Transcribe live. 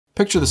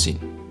Picture the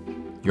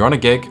scene. You're on a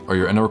gig or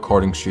you're in a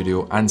recording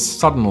studio and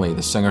suddenly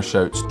the singer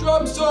shouts,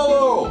 "Drum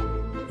solo!"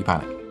 You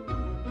panic.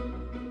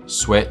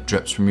 Sweat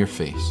drips from your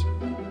face.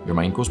 Your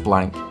mind goes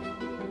blank.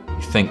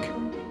 You think,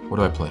 what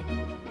do I play?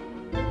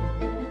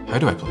 How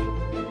do I play?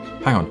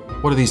 Hang on,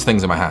 what are these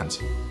things in my hands?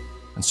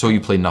 And so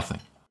you play nothing.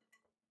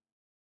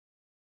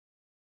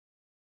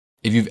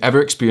 If you've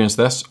ever experienced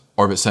this,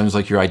 or if it sounds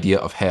like your idea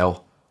of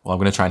hell, well, I'm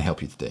going to try and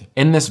help you today.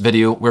 In this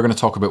video, we're going to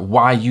talk about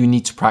why you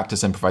need to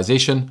practice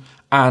improvisation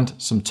and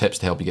some tips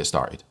to help you get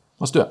started.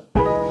 Let's do it.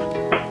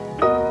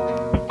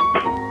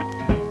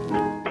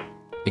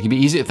 It can be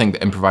easy to think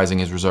that improvising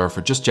is reserved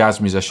for just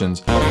jazz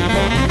musicians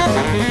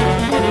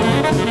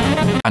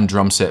and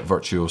drum set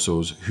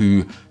virtuosos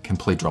who can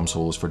play drum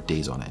solos for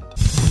days on end.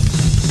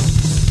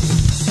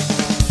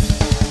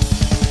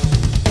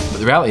 But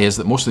the reality is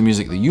that most of the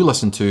music that you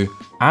listen to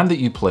and that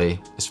you play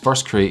is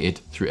first created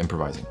through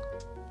improvising.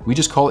 We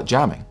just call it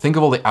jamming. Think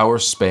of all the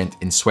hours spent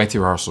in sweaty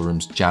rehearsal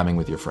rooms jamming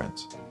with your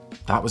friends.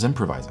 That was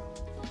improvising.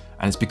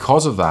 And it's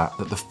because of that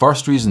that the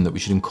first reason that we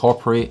should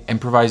incorporate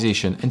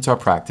improvisation into our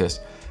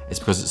practice is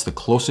because it's the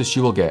closest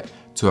you will get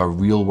to a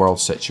real world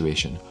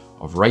situation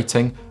of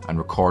writing and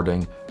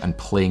recording and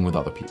playing with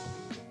other people.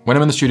 When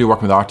I'm in the studio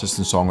working with artists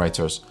and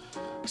songwriters,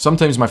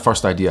 sometimes my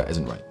first idea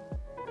isn't right.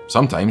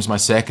 Sometimes my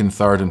second,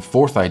 third, and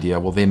fourth idea,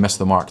 well, they miss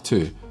the mark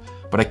too.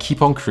 But I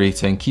keep on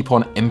creating, keep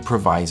on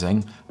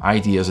improvising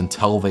ideas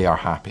until they are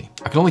happy.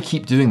 I can only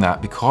keep doing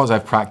that because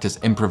I've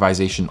practiced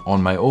improvisation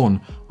on my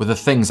own with the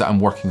things that I'm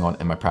working on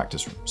in my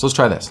practice room. So let's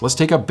try this. Let's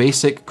take a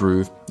basic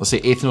groove, let's say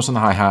 8th notes on the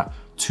hi-hat,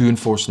 2 and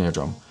 4 snare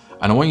drum,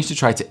 and I want you to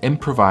try to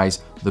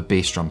improvise the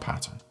bass drum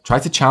pattern. Try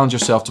to challenge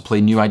yourself to play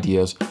new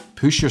ideas,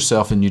 push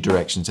yourself in new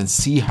directions, and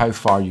see how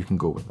far you can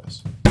go with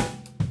this.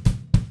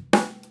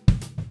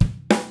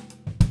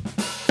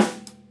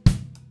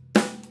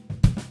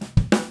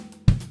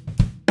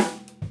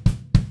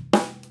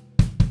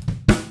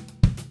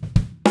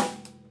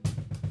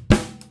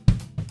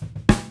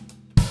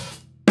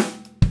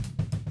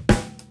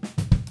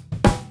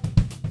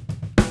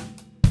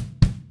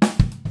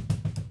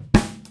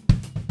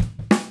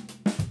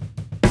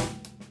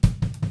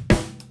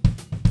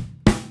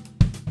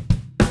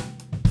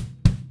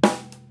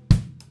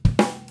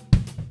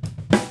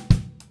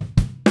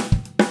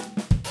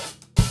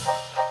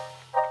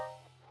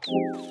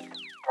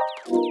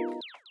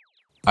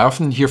 I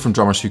often hear from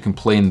drummers who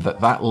complain that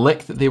that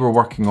lick that they were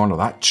working on, or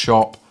that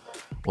chop,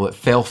 well, it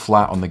fell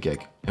flat on the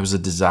gig. It was a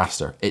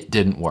disaster. It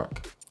didn't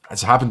work.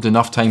 It's happened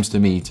enough times to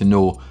me to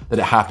know that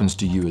it happens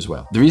to you as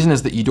well. The reason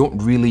is that you don't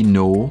really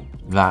know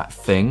that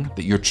thing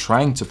that you're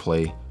trying to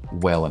play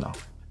well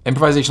enough.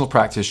 Improvisational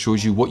practice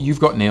shows you what you've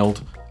got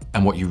nailed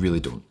and what you really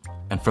don't.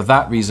 And for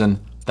that reason,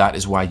 that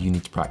is why you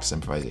need to practice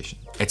improvisation.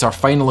 It's our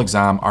final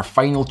exam, our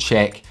final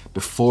check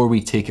before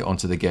we take it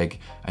onto the gig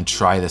and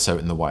try this out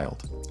in the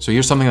wild. So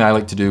here's something that I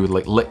like to do with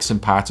like licks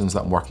and patterns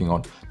that I'm working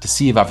on to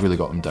see if I've really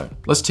got them down.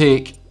 Let's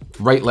take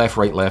right, left,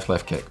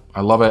 left kick.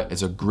 I love it,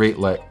 it's a great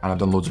lick and I've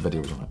done loads of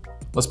videos on it.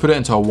 Let's put it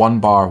into a 1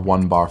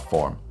 bar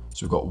form.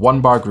 So we've got 1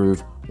 bar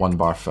groove, 1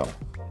 bar fill.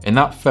 In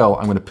that fill,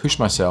 I'm gonna push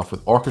myself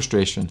with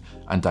orchestration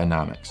and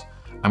dynamics.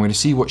 I'm gonna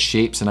see what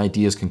shapes and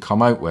ideas can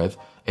come out with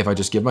if I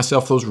just give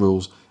myself those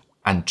rules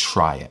and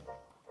try it.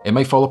 It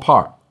might fall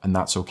apart and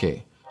that's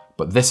okay.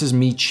 But this is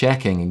me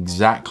checking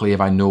exactly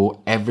if I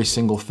know every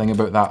single thing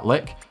about that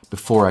lick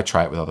before I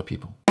try it with other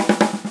people.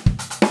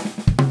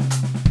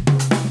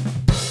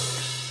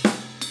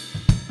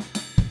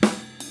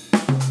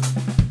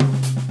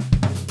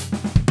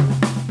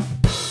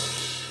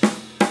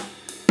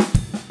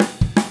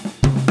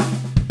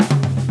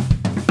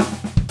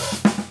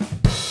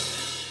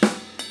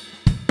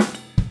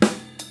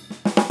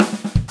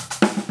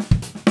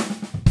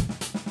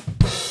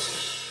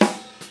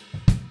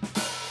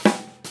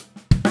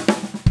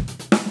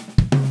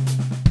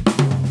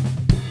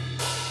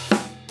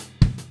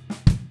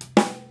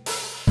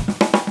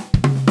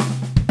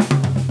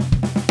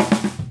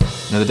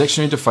 Now, the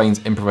dictionary defines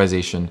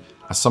improvisation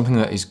as something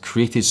that is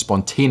created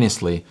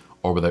spontaneously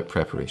or without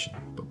preparation.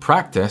 But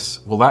practice,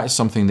 well, that is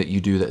something that you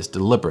do that is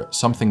deliberate,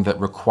 something that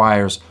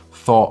requires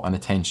thought and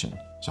attention.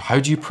 So how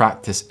do you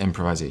practice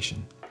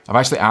improvisation? I've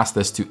actually asked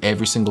this to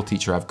every single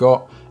teacher I've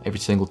got, every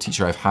single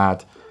teacher I've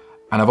had,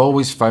 and I've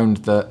always found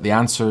that the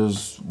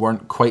answers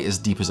weren't quite as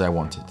deep as I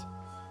wanted.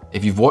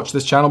 If you've watched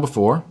this channel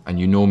before and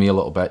you know me a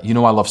little bit, you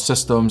know I love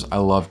systems, I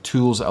love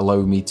tools that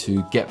allow me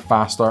to get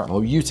faster,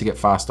 allow you to get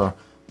faster,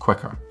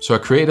 quicker. So I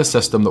created a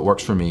system that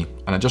works for me,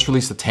 and I just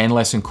released a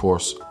 10-lesson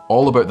course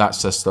all about that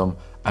system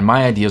and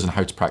my ideas on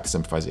how to practice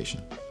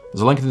improvisation. There's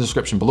a link in the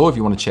description below if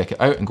you want to check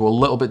it out and go a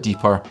little bit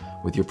deeper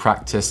with your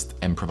practiced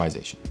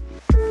improvisation.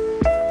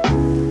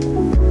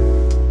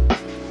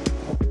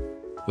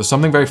 There's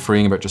something very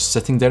freeing about just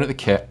sitting down at the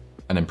kit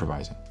and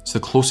improvising. It's the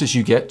closest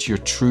you get to your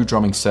true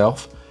drumming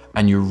self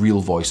and your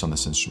real voice on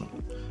this instrument.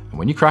 And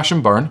when you crash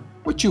and burn,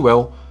 which you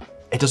will,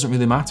 it doesn't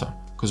really matter.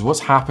 Because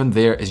what's happened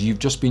there is you've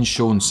just been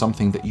shown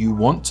something that you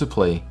want to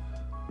play,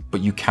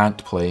 but you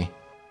can't play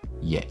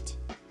yet.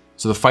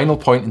 So the final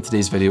point in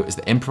today's video is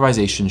that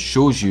improvisation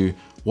shows you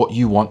what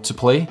you want to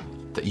play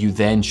that you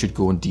then should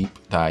go and deep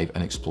dive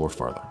and explore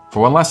further. For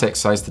one last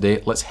exercise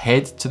today, let's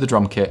head to the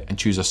drum kit and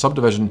choose a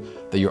subdivision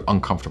that you're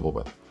uncomfortable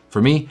with.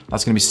 For me,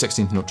 that's gonna be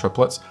 16th note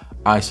triplets.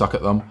 I suck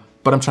at them,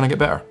 but I'm trying to get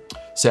better.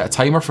 Set a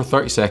timer for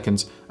 30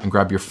 seconds and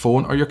grab your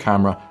phone or your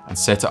camera and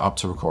set it up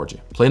to record you.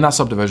 Play in that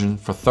subdivision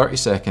for 30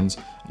 seconds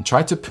and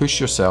try to push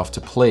yourself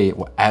to play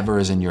whatever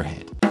is in your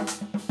head.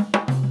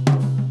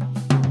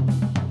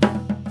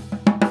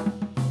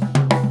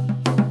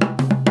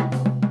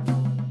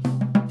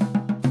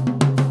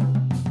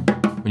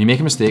 When you make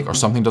a mistake or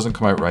something doesn't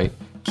come out right,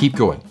 keep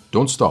going,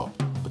 don't stop,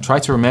 but try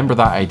to remember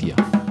that idea.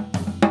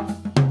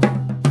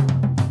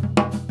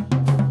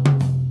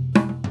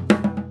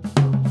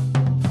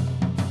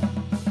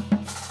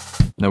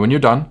 Now when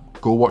you're done,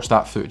 go watch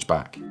that footage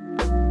back.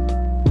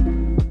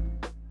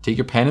 Take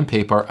your pen and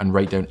paper and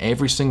write down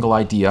every single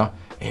idea,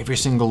 every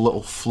single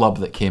little flub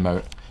that came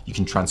out. You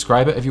can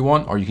transcribe it if you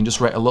want, or you can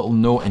just write a little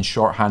note in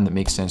shorthand that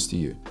makes sense to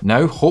you.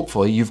 Now,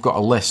 hopefully you've got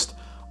a list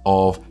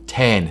of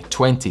 10,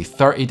 20,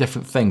 30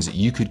 different things that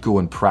you could go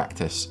and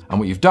practice. And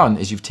what you've done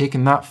is you've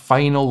taken that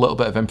final little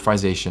bit of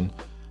improvisation,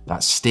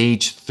 that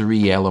stage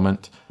 3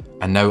 element,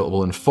 and now it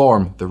will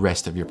inform the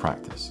rest of your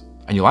practice.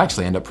 And you'll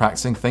actually end up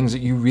practicing things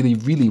that you really,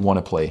 really want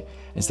to play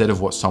instead of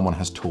what someone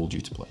has told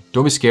you to play.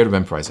 Don't be scared of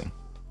improvising.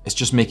 It's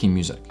just making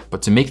music.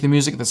 But to make the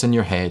music that's in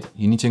your head,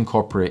 you need to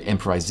incorporate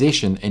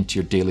improvisation into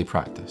your daily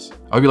practice.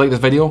 I hope you like this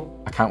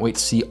video. I can't wait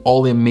to see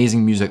all the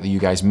amazing music that you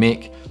guys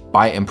make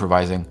by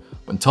improvising.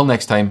 But until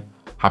next time,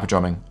 happy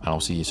drumming, and I'll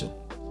see you soon.